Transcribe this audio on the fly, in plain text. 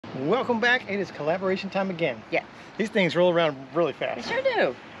Welcome back. It is collaboration time again. Yeah. These things roll around really fast. They sure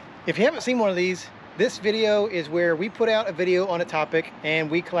do. If you haven't seen one of these, this video is where we put out a video on a topic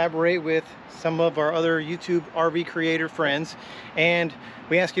and we collaborate with some of our other YouTube RV creator friends, and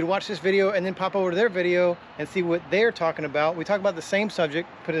we ask you to watch this video and then pop over to their video and see what they're talking about. We talk about the same subject,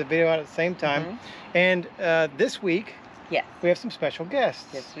 put the video out at the same time. And this week, yes, we have some special guests.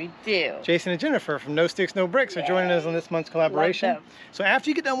 Yes, we do. Jason and Jennifer from No Sticks, No Bricks are joining us on this month's collaboration. So after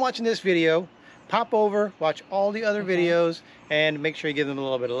you get done watching this video, pop over, watch all the other videos, and make sure you give them a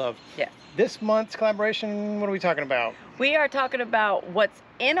little bit of love. Yeah. This month's collaboration, what are we talking about? We are talking about what's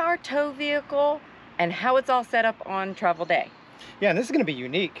in our tow vehicle and how it's all set up on travel day. Yeah, and this is going to be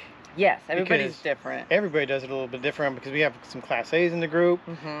unique. Yes, everybody's different. Everybody does it a little bit different because we have some Class A's in the group.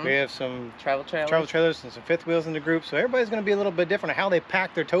 We have some travel trailers and some fifth wheels in the group. So everybody's going to be a little bit different on how they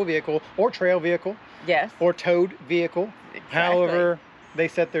pack their tow vehicle or trail vehicle. Yes. Or towed vehicle. Exactly. However they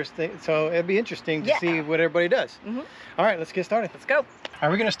set their thing. So it'd be interesting to see what everybody does. All right, let's get started. Let's go. All right,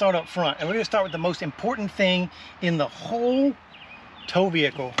 we're going to start up front, and we're going to start with the most important thing in the whole tow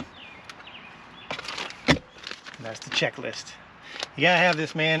vehicle. And that's the checklist. You gotta have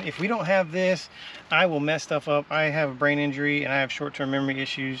this, man. If we don't have this, I will mess stuff up. I have a brain injury and I have short-term memory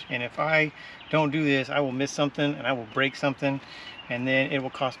issues, and if I don't do this, I will miss something and I will break something, and then it will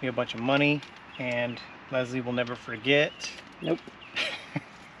cost me a bunch of money, and Leslie will never forget. Nope.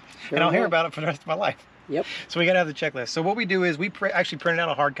 And I'll hear about it for the rest of my life. Yep. So we gotta have the checklist. So what we do is we actually printed out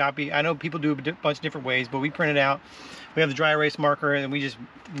a hard copy. I know people do a bunch of different ways, but we print it out. We have the dry erase marker and we just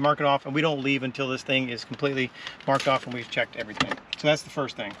mark it off, and we don't leave until this thing is completely marked off and we've checked everything. So that's the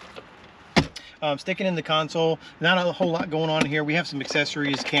first thing. Sticking in the console, not a whole lot going on here. We have some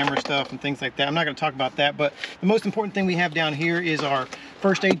accessories, camera stuff and things like that. I'm not going to talk about that, but the most important thing we have down here is our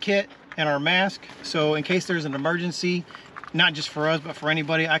first aid kit and our mask. So in case there's an emergency, not just for us but for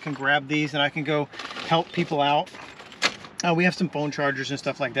anybody, I can grab these and I can go help people out. We have some phone chargers and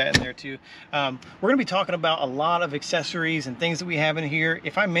stuff like that in there too. We're going to be talking about a lot of accessories and things that we have in here.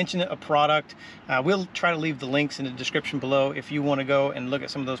 If I mention a product, we'll try to leave the links in the description below if you want to go and look at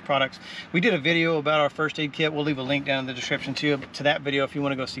some of those products. We did a video about our first aid kit. We'll leave a link down in the description to that video if you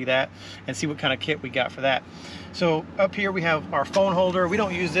want to go see that and see what kind of kit we got for that. So up here we have our phone holder. We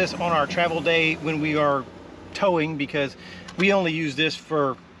don't use this on our travel day when we are towing, because we only use this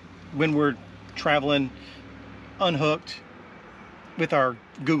for when we're traveling unhooked with our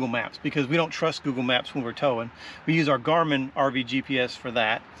Google Maps, because we don't trust Google Maps when we're towing. We use our Garmin RV GPS for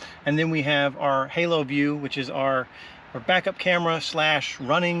that. And then we have our Halo View, which is our backup camera /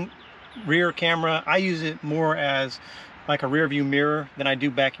 running rear camera. I use it more as like a rear view mirror than I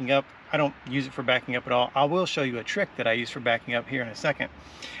do backing up. I don't use it for backing up at all. I will show you a trick that I use for backing up here in a second.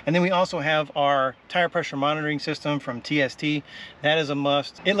 And then we also have our tire pressure monitoring system from TST. That is a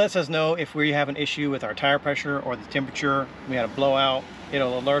must. It lets us know if we have an issue with our tire pressure or the temperature. We had a blowout.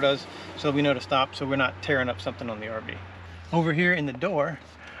 It'll alert us so we know to stop, so we're not tearing up something on the RV. Over here in the door,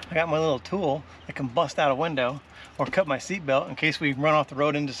 I got my little tool that can bust out a window or cut my seatbelt in case we run off the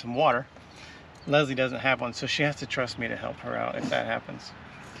road into some water. Leslie doesn't have one, so she has to trust me to help her out if that happens.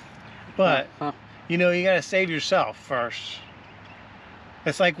 But, you know, you gotta save yourself first.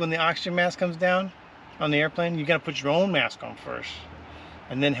 It's like when the oxygen mask comes down on the airplane, you gotta put your own mask on first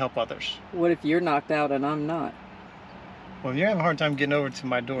and then help others. What if you're knocked out and I'm not? Well, you're having a hard time getting over to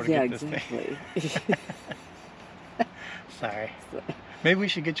my door to get this thing. Sorry. Maybe we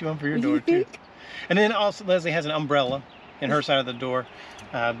should get you one for your door too. And then also Leslie has an umbrella in her side of the door,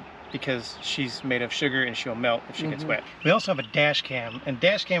 because she's made of sugar and she'll melt if she gets wet. We also have a dash cam, and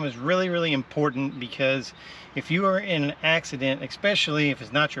dash cam is really, really important because if you are in an accident, especially if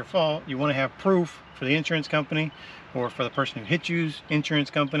it's not your fault, you want to have proof for the insurance company or for the person who hit you's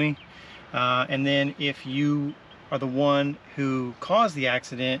insurance company. And then if you are the one who caused the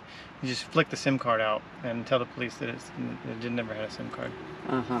accident, you just flick the SIM card out and tell the police that it never had a SIM card.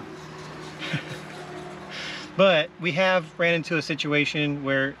 But we have ran into a situation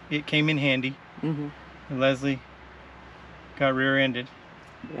where it came in handy. And Leslie got rear-ended.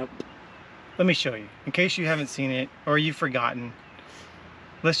 Yep. Let me show you, in case you haven't seen it or you've forgotten.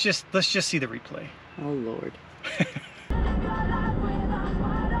 Let's just see the replay. Oh Lord.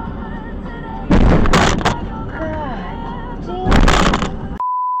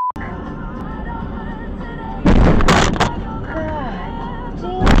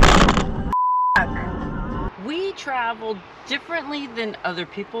 We travel differently than other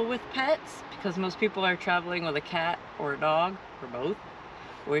people with pets, because most people are traveling with a cat or a dog or both.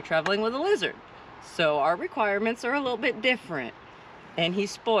 We're traveling with a lizard, so our requirements are a little bit different, and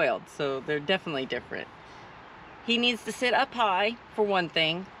he's spoiled, so they're definitely different. He needs to sit up high for one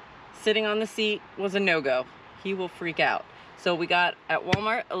thing, sitting on the seat was a no-go. He will freak out. So we got at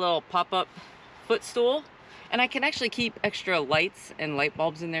Walmart a little pop-up footstool, and I can actually keep extra lights and light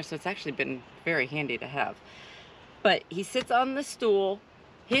bulbs in there, so it's actually been very handy to have. But he sits on the stool.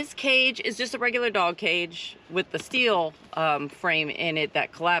 His cage is just a regular dog cage with the steel frame in it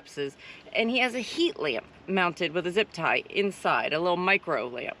that collapses, and he has a heat lamp mounted with a zip tie inside, a little micro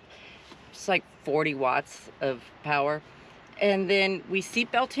lamp. It's like 40 watts of power. And then we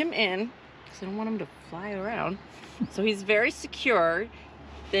seatbelt him in, because I don't want him to fly around. So he's very secure.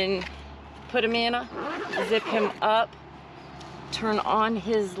 Then put him in, zip him up, turn on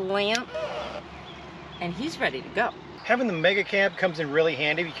his lamp, and he's ready to go. Having the mega cab comes in really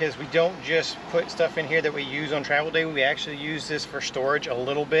handy because we don't just put stuff in here that we use on travel day. We actually use this for storage a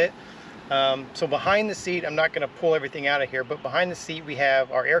little bit. So behind the seat, I'm not going to pull everything out of here, but behind the seat we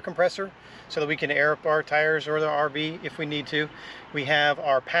have our air compressor so that we can air up our tires or the RV if we need to. We have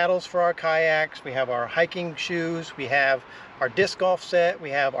our paddles for our kayaks. We have our hiking shoes. We have our disc golf set. We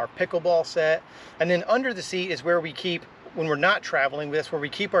have our pickleball set. And then under the seat is where we keep, when we're not traveling, that's where we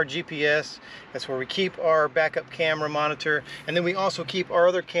keep our GPS. That's where we keep our backup camera monitor. And then we also keep our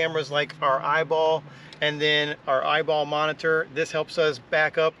other cameras like our eyeball and then our eyeball monitor. This helps us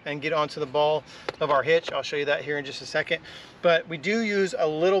back up and get onto the ball of our hitch. I'll show you that here in just a second. But we do use a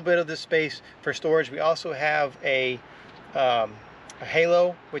little bit of this space for storage. We also have a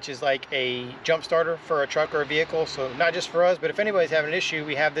halo, which is like a jump starter for a truck or a vehicle. So not just for us, but if anybody's having an issue,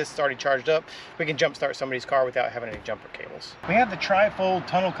 we have this already charged up. We can jump start somebody's car without having any jumper cables. We have the tri-fold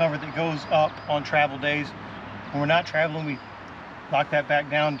tunnel cover that goes up on travel days. When we're not traveling, we lock that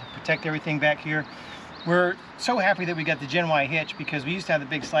back down to protect everything back here. We're so happy that we got the Gen Y hitch because we used to have the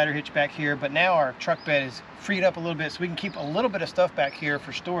big slider hitch back here, but now our truck bed is freed up a little bit so we can keep a little bit of stuff back here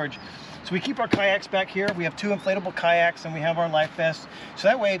for storage. So we keep our kayaks back here. We have 2 inflatable kayaks and we have our life vests. So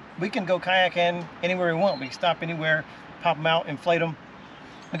that way we can go kayaking anywhere we want. We can stop anywhere, pop them out, inflate them.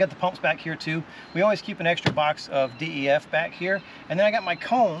 I got the pumps back here too. We always keep an extra box of DEF back here. And then I got my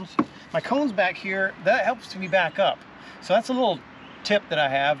cones. My cones back here, that helps me back up. So that's a little tip that I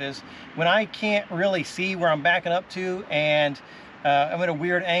have is when I can't really see where I'm backing up to and I'm at a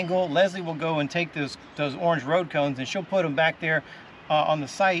weird angle, Leslie will go and take those orange road cones and she'll put them back there on the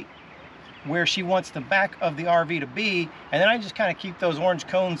site where she wants the back of the RV to be, and then I just kind of keep those orange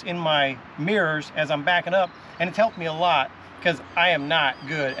cones in my mirrors as I'm backing up, and it's helped me a lot because I am not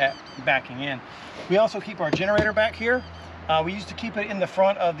good at backing in. We also keep our generator back here. We used to keep it in the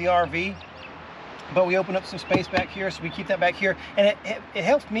front of the RV, but we open up some space back here, so we keep that back here. And it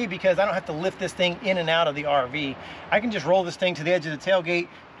helps me because I don't have to lift this thing in and out of the RV. I can just roll this thing to the edge of the tailgate,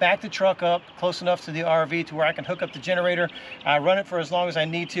 back the truck up close enough to the RV to where I can hook up the generator. I run it for as long as I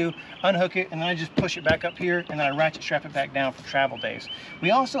need to, unhook it, and then I just push it back up here, and then I ratchet strap it back down for travel days. We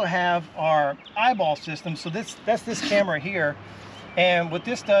also have our eyeball system, so that's this camera here. And what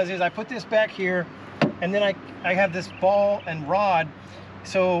this does is I put this back here, and then I have this ball and rod,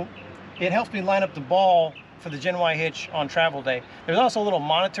 so it helps me line up the ball for the Gen Y hitch on travel day. There's also a little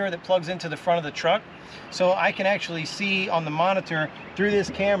monitor that plugs into the front of the truck, so I can actually see on the monitor through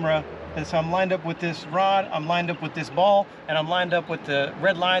this camera. And so I'm lined up with this rod, I'm lined up with this ball, and I'm lined up with the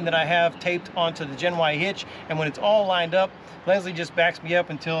red line that I have taped onto the Gen Y hitch. And when it's all lined up, Leslie just backs me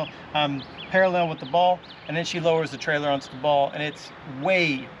up until I'm parallel with the ball, and then she lowers the trailer onto the ball, and it's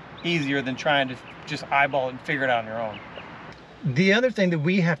way easier than trying to just eyeball it and figure it out on your own. The other thing that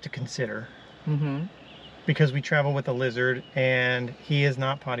we have to consider, because we travel with a lizard and he is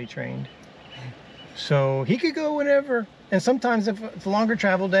not potty trained, so he could go whenever. And sometimes if it's a longer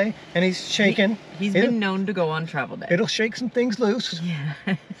travel day and he's shaking, he's been known to go on travel day. It'll shake some things loose,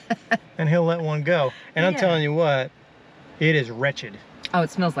 yeah. and he'll let one go. And I'm telling you what, it is wretched. Oh, it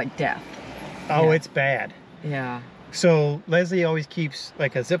smells like death. Oh, yeah. It's bad. Yeah. So Leslie always keeps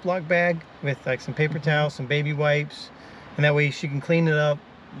like a Ziploc bag with like some paper towels, some baby wipes, and that way she can clean it up,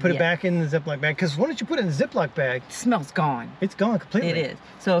 put it back in the Ziploc bag. Because once you put it in the Ziploc bag, it smells gone. It's gone completely. It is.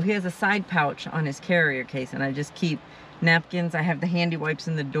 So he has a side pouch on his carrier case, and I just keep napkins. I have the handy wipes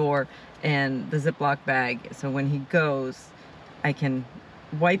in the door and the Ziploc bag. So when he goes, I can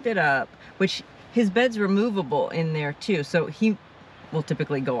wipe it up, which his bed's removable in there too. So he will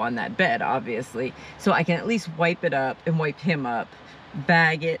typically go on that bed, obviously. So I can at least wipe it up and wipe him up,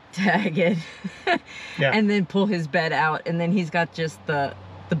 bag it, tag it, and then pull his bed out. And then he's got just the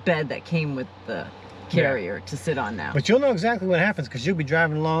bed that came with the carrier to sit on now. But you'll know exactly what happens because you'll be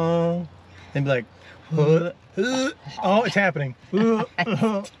driving along and be like, oh, it's happening. Get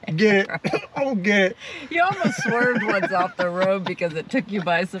it. Oh, get it. You almost swerved once off the road because it took you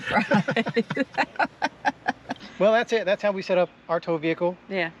by surprise. Well, that's it. That's how we set up our tow vehicle.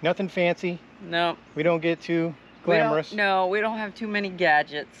 Yeah. Nothing fancy. No. We don't get too glamorous. No, we don't have too many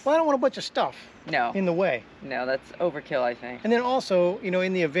gadgets. Well, I don't want a bunch of stuff No. in the way. No, that's overkill, I think. And then also, you know,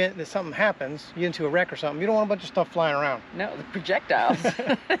 in the event that something happens, you get into a wreck or something, you don't want a bunch of stuff flying around. No, the projectiles.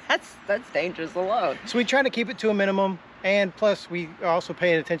 that's dangerous alone. So we try to keep it to a minimum, and plus we are also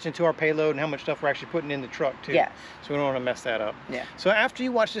paying attention to our payload and how much stuff we're actually putting in the truck too. Yes. So we don't want to mess that up. Yeah. So after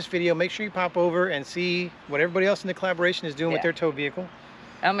you watch this video, make sure you pop over and see what everybody else in the collaboration is doing with their tow vehicle.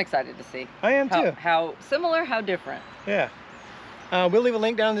 I'm excited to see. I am too. How similar, how different. Yeah. We'll leave a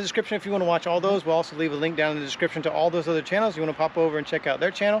link down in the description if you want to watch all those. We'll also leave a link down in the description to all those other channels. You want to pop over and check out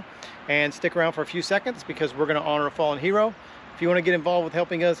their channel and stick around for a few seconds because we're going to honor a fallen hero. If you want to get involved with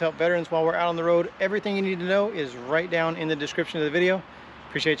helping us help veterans while we're out on the road, everything you need to know is right down in the description of the video.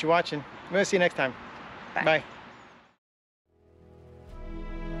 Appreciate you watching. We're going to see you next time. Bye. Bye.